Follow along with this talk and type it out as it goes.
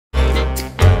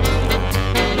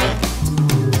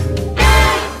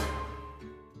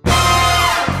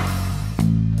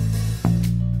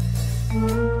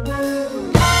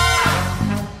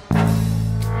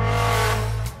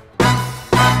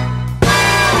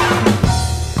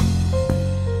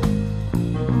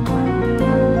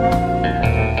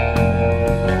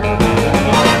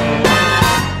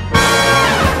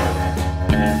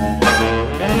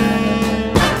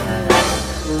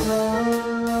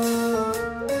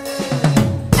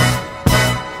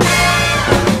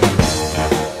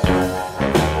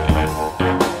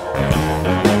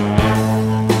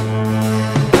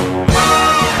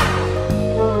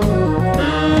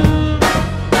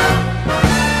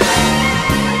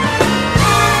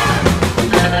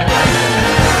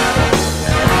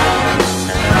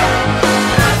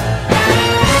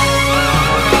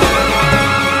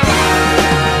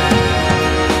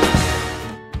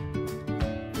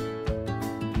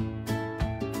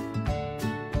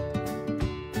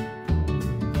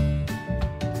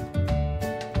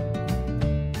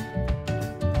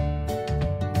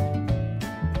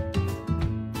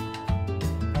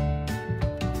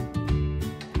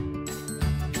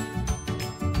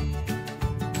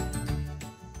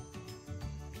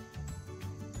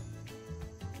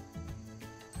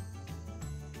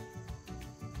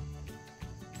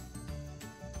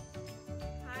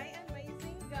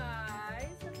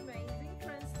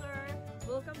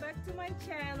welcome back to my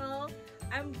channel.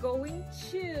 I'm going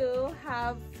to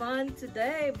have fun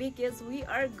today because we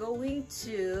are going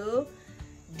to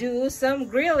do some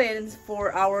grilling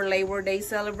for our Labor Day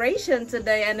celebration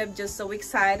today, and I'm just so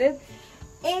excited.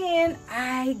 And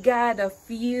I got a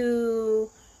few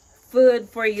food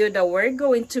for you that we're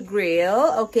going to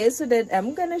grill. Okay, so that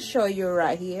I'm gonna show you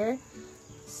right here.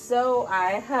 So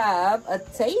I have a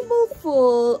table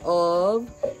full of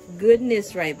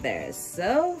goodness right there.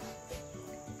 So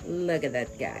look at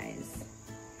that, guys.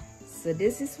 So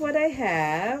this is what I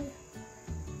have.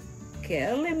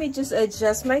 Okay, let me just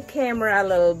adjust my camera a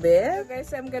little bit.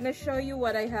 Guys, I'm gonna show you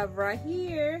what I have right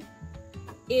here.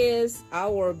 Is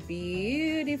our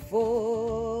beautiful,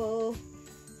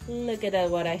 look at that,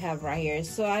 what I have right here.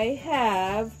 So I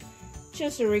have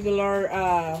just a regular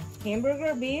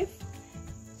hamburger beef.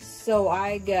 So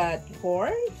I got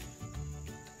pork.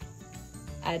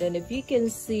 I don't know if you can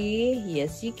see.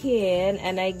 Yes, you can.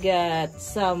 And I got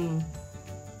some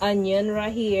onion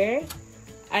right here.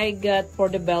 I got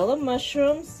portobello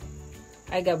mushrooms.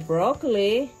 I got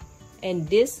broccoli. And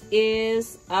this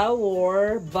is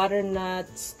our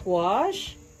butternut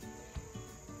squash.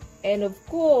 And of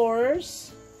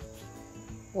course,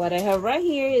 what I have right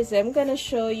here is I'm gonna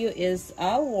show you is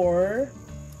our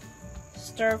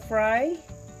stir fry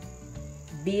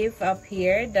beef up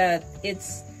here, that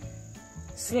it's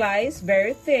sliced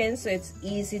very thin, so it's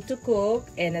easy to cook,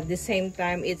 and at the same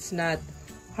time it's not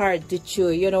hard to chew.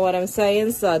 You know what I'm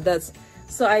saying? So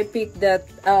I picked that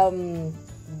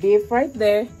beef right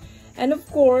there. And of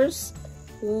course,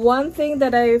 one thing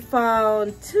that I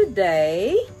found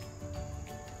today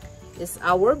is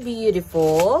our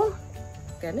beautiful,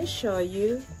 gonna show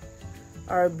you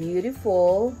our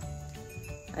beautiful,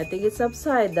 I think it's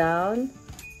upside down,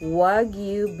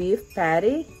 Wagyu beef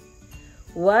patty.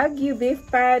 Wagyu beef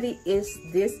patty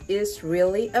is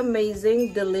really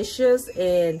amazing, delicious,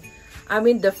 and I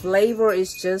mean the flavor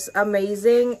is just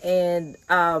amazing. And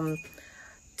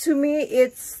to me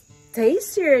it's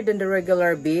tastier than the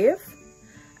regular beef,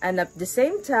 and at the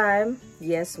same time,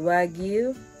 yes,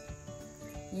 Wagyu.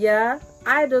 Yeah,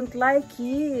 I don't like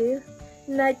you,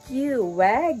 not you,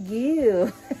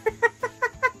 Wagyu.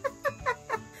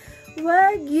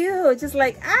 Wagyu, just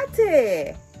like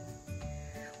Ate.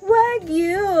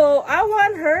 Wagyu, I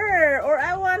want her, or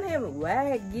I want him.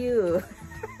 Wagyu.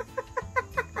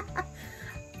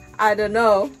 I don't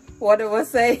know what I was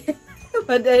saying,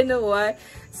 but I know why.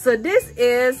 So this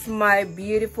is my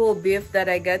beautiful beef that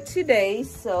I got today.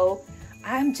 So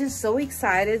I'm just so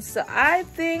excited. So I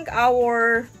think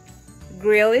our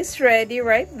grill is ready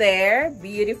right there.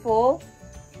 Beautiful.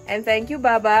 And thank you,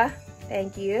 Baba.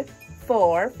 Thank you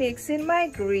for fixing my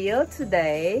grill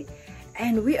today.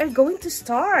 And we are going to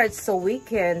start so we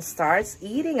can start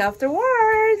eating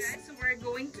afterwards. Okay, so we're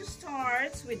going to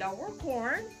start with our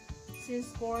corn. Since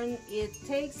corn, it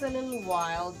takes a little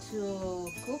while to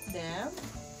cook them.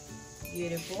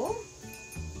 Beautiful.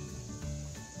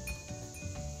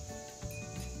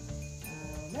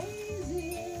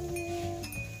 Amazing.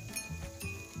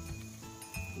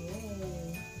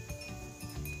 Yay.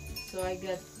 So I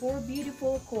got 4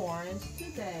 beautiful corns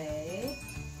today.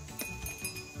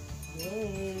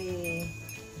 Yay.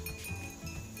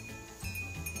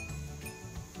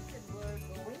 And we're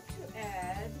going to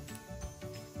add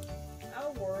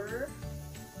our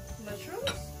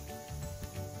mushrooms.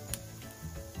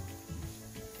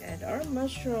 Add our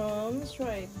mushrooms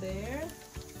right there.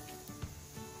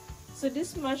 So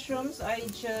these mushrooms, I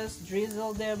just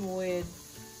drizzle them with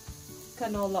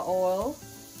canola oil,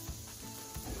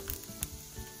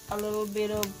 a little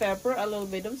bit of pepper, a little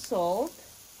bit of salt.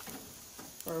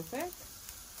 Perfect.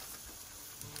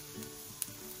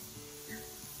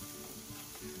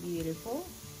 Beautiful.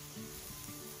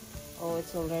 Oh,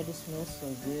 it's already smells so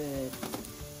good.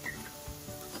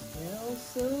 Smells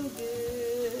so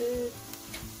good.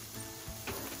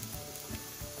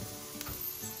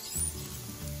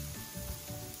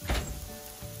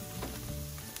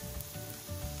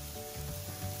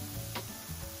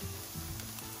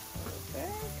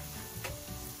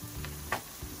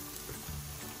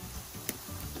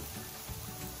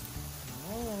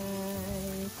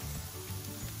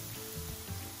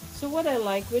 So what I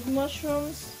like with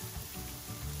mushrooms,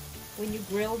 when you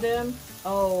grill them,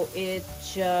 oh, it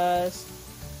just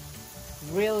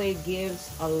really gives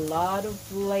a lot of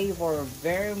flavor,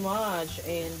 very much.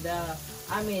 And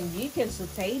I mean, you can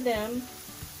saute them,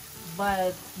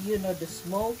 but you know, the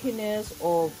smokiness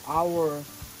of our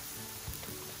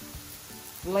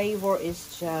flavor is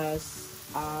just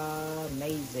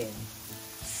amazing.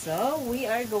 So we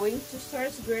are going to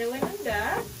start grilling on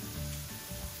that.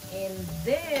 And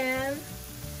then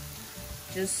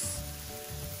just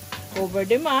cover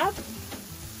them up,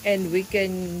 and we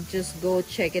can just go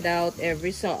check it out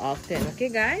every so often. Okay,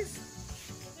 guys?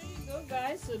 There you go,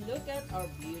 guys. So look at our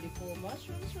beautiful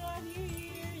mushrooms right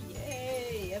here.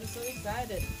 Yay! I'm so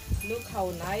excited. Look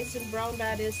how nice and brown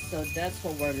that is. So that's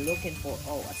what we're looking for.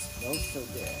 Oh, it smells so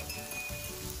good.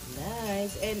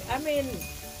 Nice. And I mean,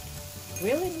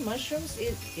 grilling mushrooms,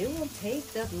 it won't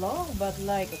take that long, but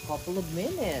like a couple of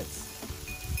minutes.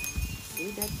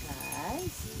 See that,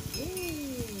 guys?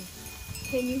 Yay!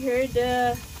 Can you hear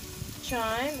the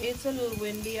chime? It's a little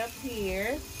windy up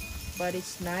here, but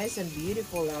it's nice and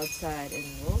beautiful outside. And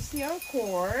we'll see our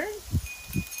corn.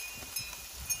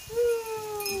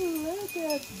 Ooh, look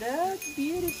at that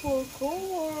beautiful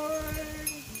corn.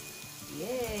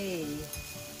 Yay!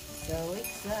 So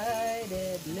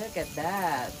excited. Look at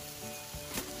that.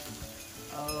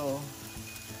 Oh,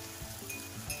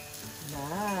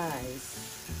 nice.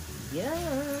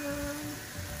 Yum.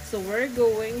 So we're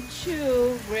going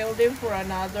to grill them for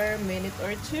another minute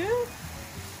or two.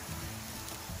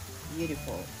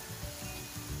 Beautiful.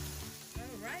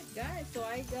 Alright, guys, so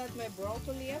I got my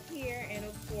broccoli up here, and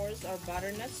of course our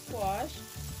butternut squash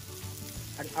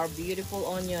and our beautiful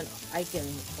onion. I can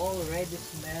already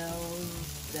smell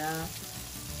the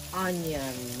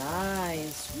onion.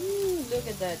 Nice. Woo, look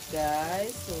at that,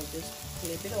 guys. So just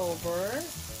flip it over.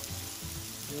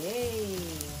 Yay.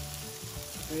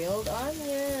 Grilled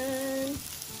onion.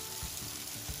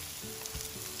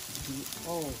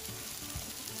 Oh,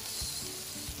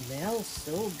 smells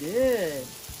so good.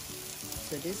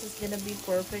 So this is gonna be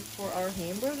perfect for our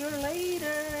hamburger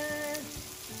later.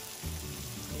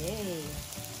 Yay.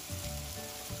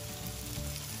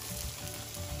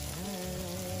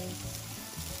 Nice.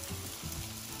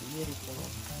 Beautiful.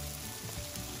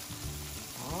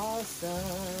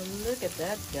 Awesome. Look at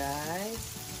that, guys.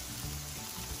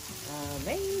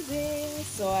 Amazing.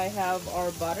 So I have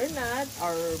our butternut,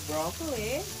 our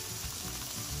broccoli.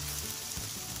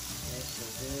 That's so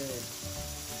good.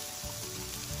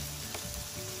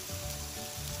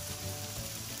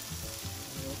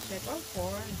 We'll check our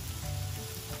corn.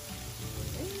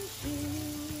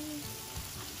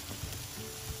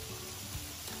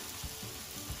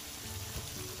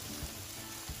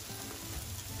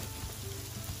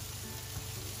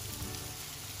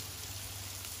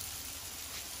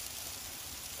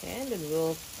 And then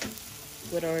we'll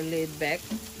put our lid back.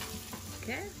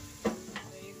 Okay. There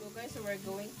you go, guys. So we're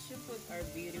going to put our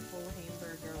beautiful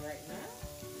hamburger right now.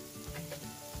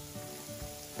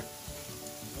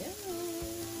 Yeah.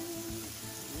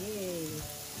 Yay.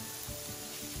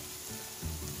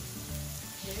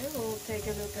 Okay, we'll take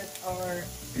a look at our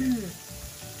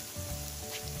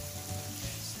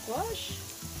squash.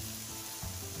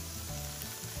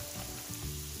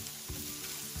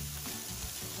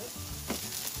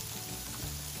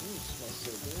 So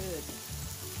good.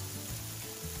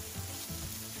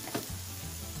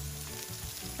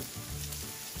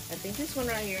 I think this one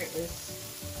right here is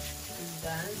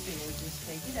done, so we'll just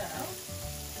take it out.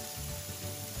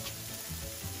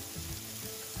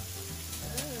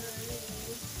 Nice.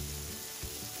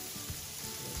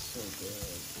 So good.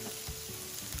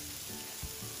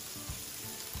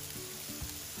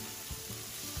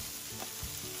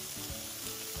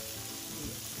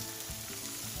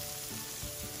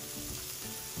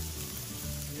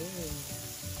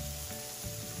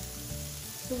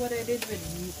 So what I did with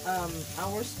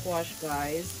our squash,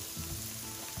 guys,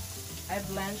 I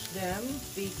blanched them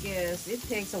because it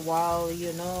takes a while,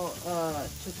 you know,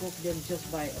 to cook them just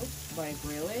by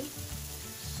grilling.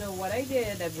 So what I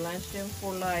did, I blanched them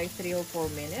for like 3 or 4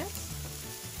 minutes,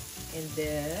 and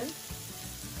then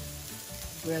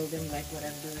grill them like what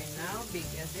I'm doing now,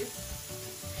 because it's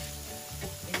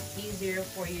easier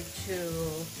for you to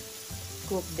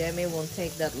cook them. It won't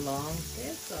take that long.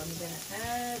 Okay, so I'm gonna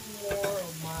add more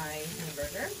of my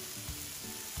hamburger.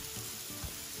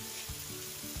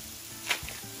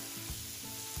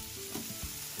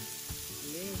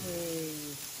 Yay!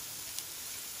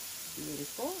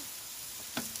 Beautiful.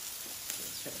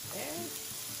 It's right there.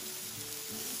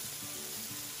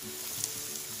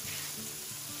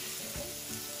 Okay.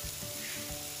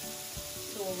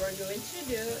 So what we're going to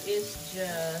do is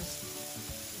just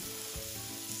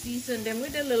season them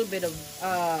with a little bit of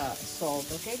salt,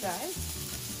 okay, guys?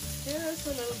 Just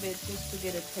a little bit, just to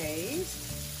get a taste.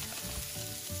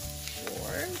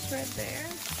 Sure, it's right there.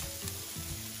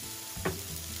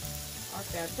 Our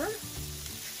pepper.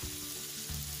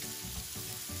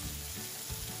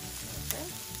 Okay.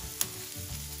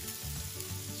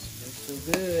 Smells so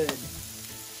good.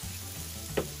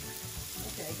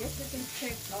 Okay, I guess we can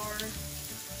check our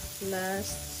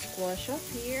last squash up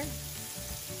here.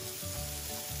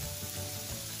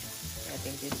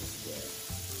 think this is good.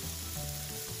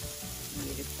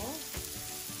 Beautiful.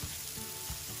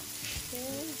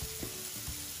 Okay.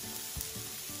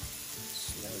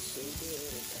 Smells so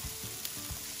good.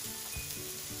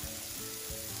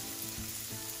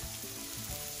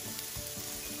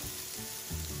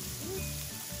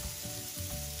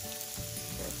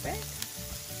 Perfect.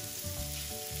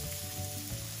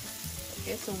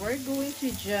 Okay, so we're going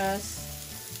to just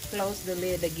close the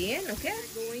lid again. Okay,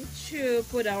 we're going to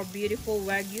put our beautiful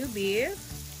Wagyu beef.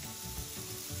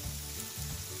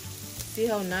 See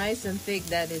how nice and thick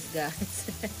that is, guys.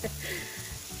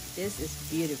 This is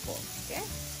beautiful. Okay,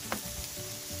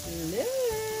 look.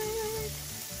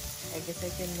 I guess I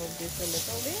can move this a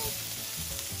little bit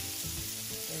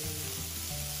and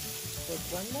put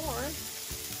one more.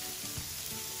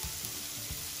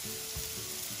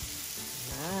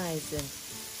 Nice.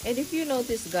 And if you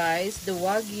notice, guys, the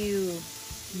Wagyu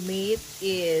meat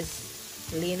is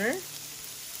leaner,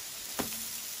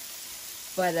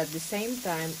 but at the same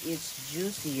time it's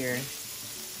juicier.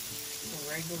 So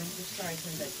we're going to start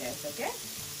on that, guys. Okay,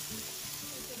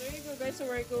 so there you go, guys. So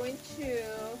we're going to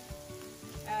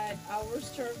add our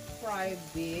stir fry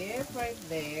beef right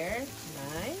there.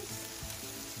 Nice.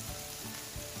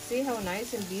 See how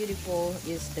nice and beautiful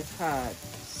is the cut.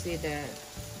 See that?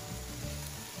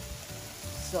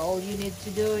 So all you need to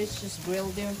do is just grill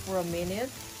them for a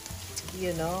minute,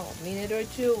 you know, a minute or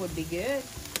two would be good,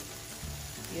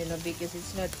 you know, because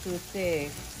it's not too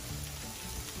thick.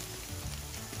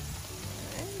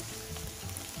 Nice.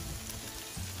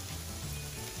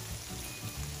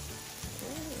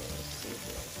 Let's see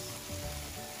this.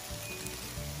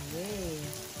 Yay.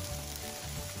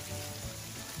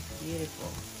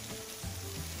 Beautiful.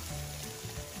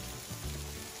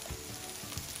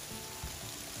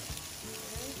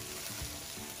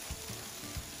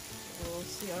 We'll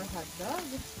see our hot dog.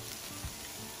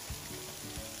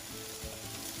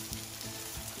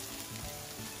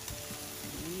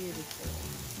 Beautiful.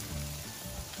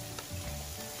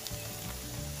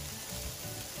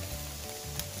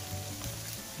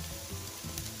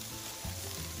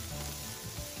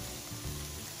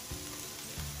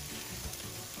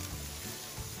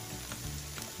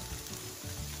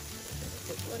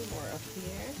 Put one more up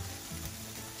here.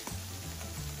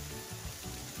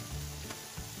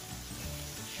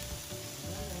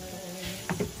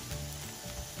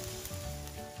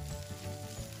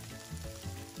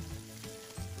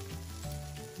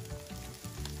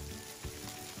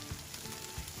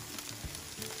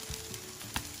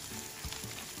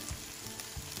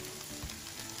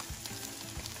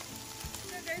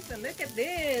 So look at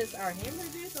this, our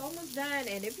hamburger is almost done,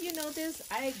 and if you notice,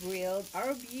 I grilled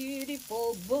our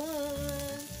beautiful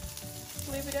bun.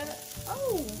 Flip it up.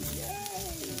 Oh,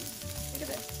 yay! Look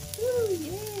at that. Ooh,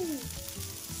 yay!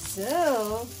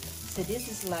 So this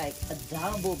is like a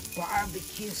double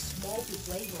barbecue smoky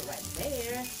flavor right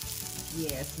there.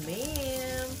 Yes,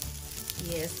 ma'am.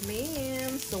 Yes,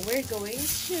 ma'am. So we're going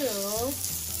to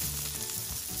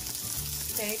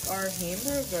take our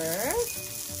hamburger.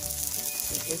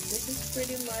 Because this is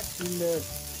pretty much, look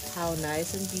how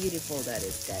nice and beautiful that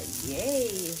is, guys.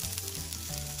 Yay!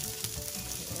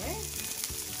 Okay.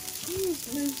 It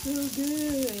smells so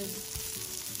good.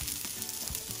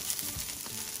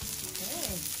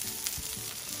 Okay.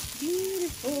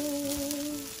 Beautiful.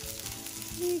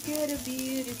 We got a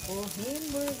beautiful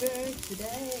hamburger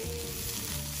today.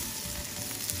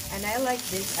 And I like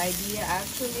this idea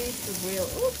actually to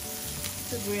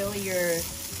grill your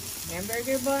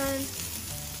hamburger bun.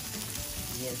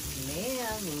 Yes,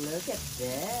 ma'am. Look at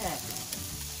that.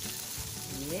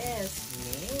 Yes,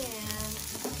 ma'am.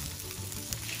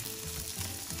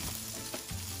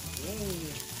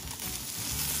 Yay.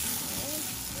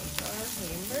 There's our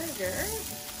hamburger.